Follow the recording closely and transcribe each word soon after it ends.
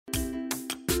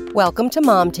Welcome to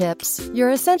Mom Tips, your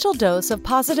essential dose of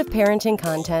positive parenting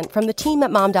content from the team at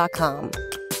mom.com.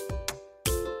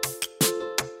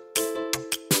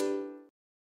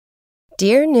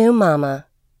 Dear new mama,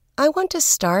 I want to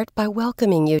start by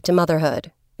welcoming you to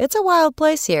motherhood. It's a wild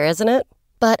place here, isn't it?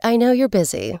 But I know you're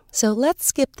busy, so let's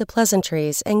skip the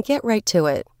pleasantries and get right to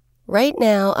it. Right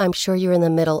now, I'm sure you're in the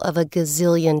middle of a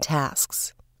gazillion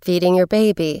tasks. Feeding your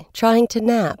baby, trying to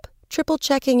nap,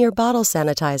 triple-checking your bottle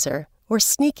sanitizer, or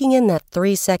sneaking in that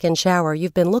 3-second shower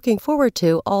you've been looking forward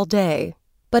to all day.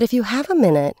 But if you have a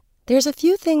minute, there's a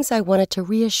few things I wanted to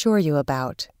reassure you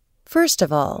about. First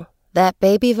of all, that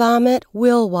baby vomit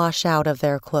will wash out of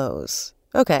their clothes.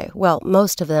 Okay, well,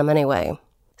 most of them anyway.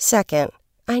 Second,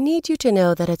 I need you to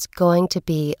know that it's going to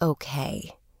be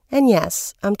okay. And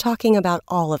yes, I'm talking about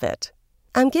all of it.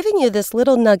 I'm giving you this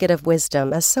little nugget of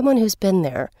wisdom as someone who's been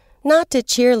there, not to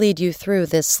cheerlead you through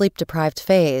this sleep-deprived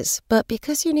phase, but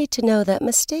because you need to know that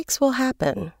mistakes will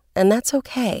happen, and that's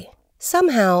okay.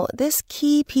 Somehow, this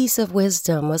key piece of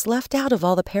wisdom was left out of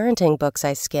all the parenting books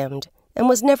I skimmed, and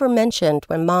was never mentioned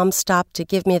when moms stopped to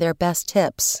give me their best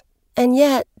tips. And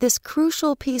yet, this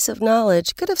crucial piece of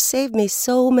knowledge could have saved me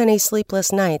so many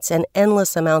sleepless nights and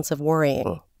endless amounts of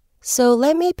worrying. So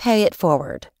let me pay it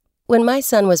forward. When my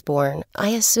son was born, I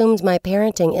assumed my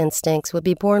parenting instincts would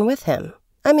be born with him.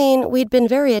 I mean, we'd been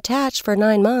very attached for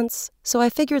 9 months, so I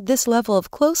figured this level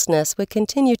of closeness would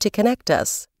continue to connect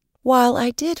us. While I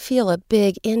did feel a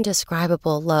big,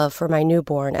 indescribable love for my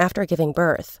newborn after giving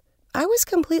birth, I was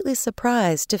completely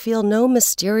surprised to feel no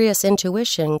mysterious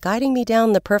intuition guiding me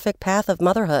down the perfect path of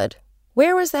motherhood.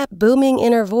 Where was that booming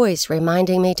inner voice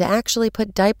reminding me to actually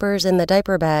put diapers in the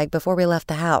diaper bag before we left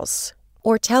the house?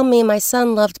 Or tell me my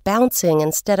son loved bouncing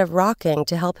instead of rocking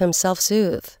to help him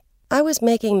self-soothe? I was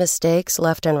making mistakes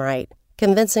left and right,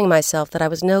 convincing myself that I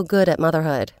was no good at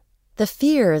motherhood. The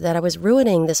fear that I was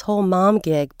ruining this whole mom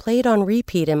gig played on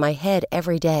repeat in my head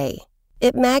every day.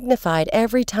 It magnified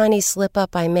every tiny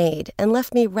slip-up I made and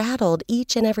left me rattled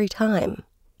each and every time.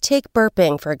 Take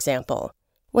burping, for example.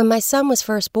 When my son was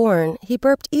first born, he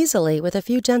burped easily with a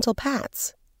few gentle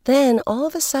pats. Then, all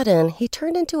of a sudden, he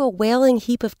turned into a wailing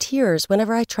heap of tears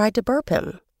whenever I tried to burp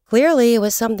him. Clearly, it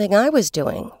was something I was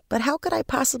doing, but how could I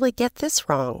possibly get this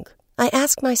wrong? I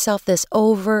asked myself this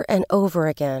over and over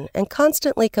again and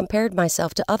constantly compared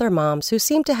myself to other moms who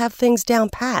seemed to have things down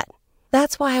pat.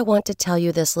 That's why I want to tell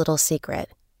you this little secret.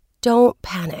 Don't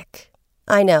panic.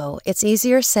 I know, it's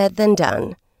easier said than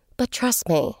done, but trust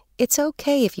me, it's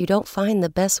okay if you don't find the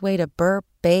best way to burp,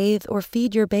 bathe, or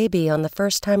feed your baby on the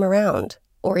first time around,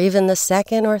 or even the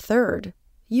second or third.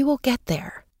 You will get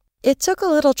there. It took a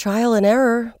little trial and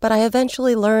error, but I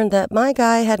eventually learned that my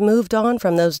guy had moved on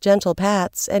from those gentle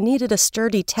pats and needed a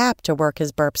sturdy tap to work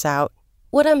his burps out.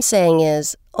 What I'm saying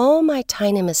is, all my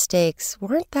tiny mistakes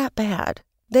weren't that bad.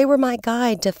 They were my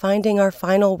guide to finding our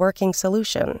final working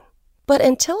solution. But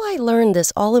until I learned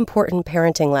this all-important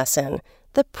parenting lesson,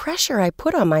 the pressure I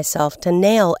put on myself to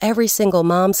nail every single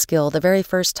mom skill the very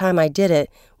first time I did it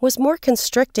was more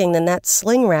constricting than that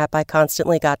sling wrap I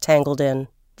constantly got tangled in.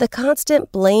 The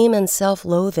constant blame and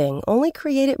self-loathing only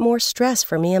created more stress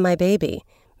for me and my baby,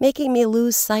 making me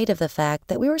lose sight of the fact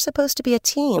that we were supposed to be a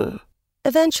team.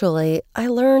 Eventually, I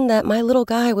learned that my little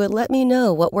guy would let me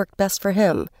know what worked best for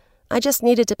him. I just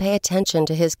needed to pay attention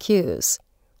to his cues.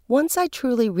 Once I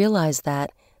truly realized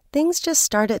that, things just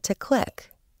started to click.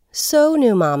 So,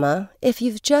 new mama, if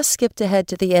you've just skipped ahead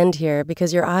to the end here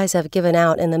because your eyes have given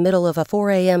out in the middle of a 4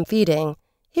 a.m. feeding,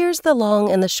 here's the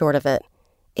long and the short of it.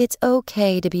 It's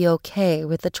okay to be okay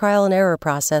with the trial and error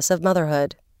process of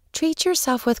motherhood. Treat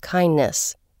yourself with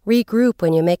kindness, regroup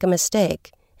when you make a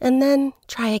mistake, and then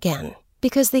try again.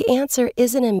 Because the answer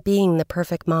isn't in being the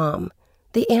perfect mom.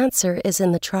 The answer is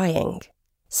in the trying.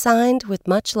 Signed with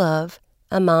much love,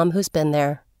 a mom who's been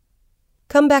there.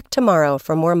 Come back tomorrow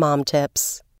for more mom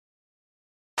tips.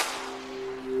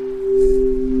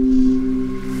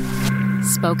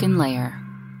 Spoken Layer.